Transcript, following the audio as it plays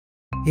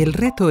El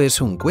reto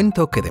es un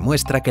cuento que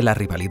demuestra que la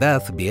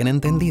rivalidad, bien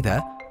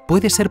entendida,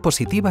 puede ser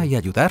positiva y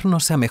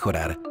ayudarnos a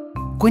mejorar.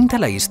 Cuenta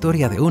la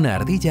historia de una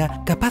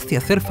ardilla capaz de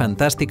hacer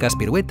fantásticas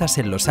piruetas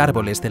en los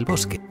árboles del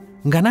bosque,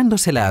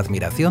 ganándose la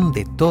admiración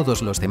de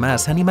todos los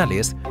demás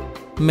animales,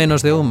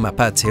 menos de un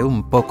mapache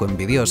un poco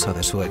envidioso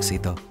de su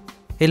éxito.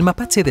 El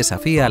mapache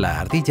desafía a la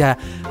ardilla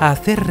a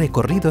hacer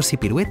recorridos y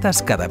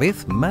piruetas cada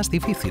vez más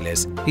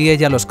difíciles, y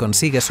ella los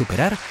consigue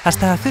superar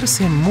hasta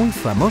hacerse muy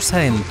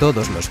famosa en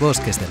todos los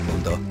bosques del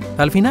mundo.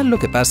 Al final lo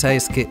que pasa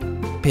es que...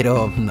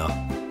 Pero no.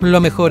 Lo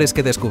mejor es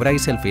que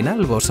descubráis el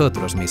final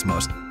vosotros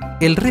mismos.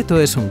 El reto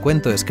es un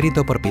cuento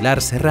escrito por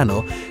Pilar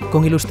Serrano,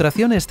 con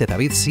ilustraciones de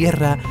David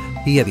Sierra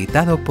y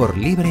editado por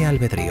Libre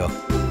Albedrío.